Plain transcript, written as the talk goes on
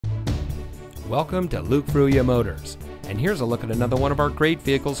Welcome to Luke Fruia Motors, and here's a look at another one of our great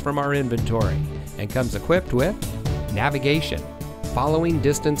vehicles from our inventory, and comes equipped with navigation, following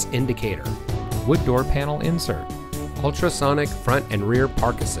distance indicator, wood door panel insert, ultrasonic front and rear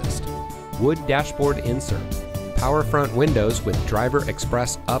park assist, wood dashboard insert, power front windows with driver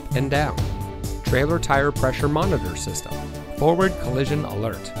express up and down, trailer tire pressure monitor system, forward collision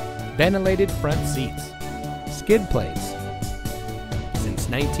alert, ventilated front seats, skid plates. Since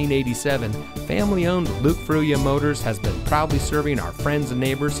 1987, family-owned Luke Fruia Motors has been proudly serving our friends and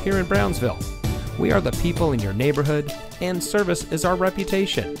neighbors here in Brownsville. We are the people in your neighborhood, and service is our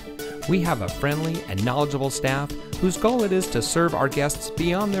reputation. We have a friendly and knowledgeable staff whose goal it is to serve our guests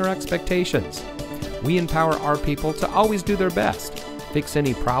beyond their expectations. We empower our people to always do their best, fix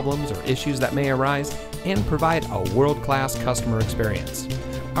any problems or issues that may arise, and provide a world-class customer experience.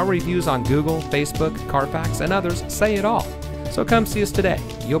 Our reviews on Google, Facebook, Carfax, and others say it all. So come see us today.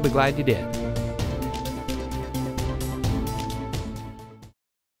 You'll be glad you did.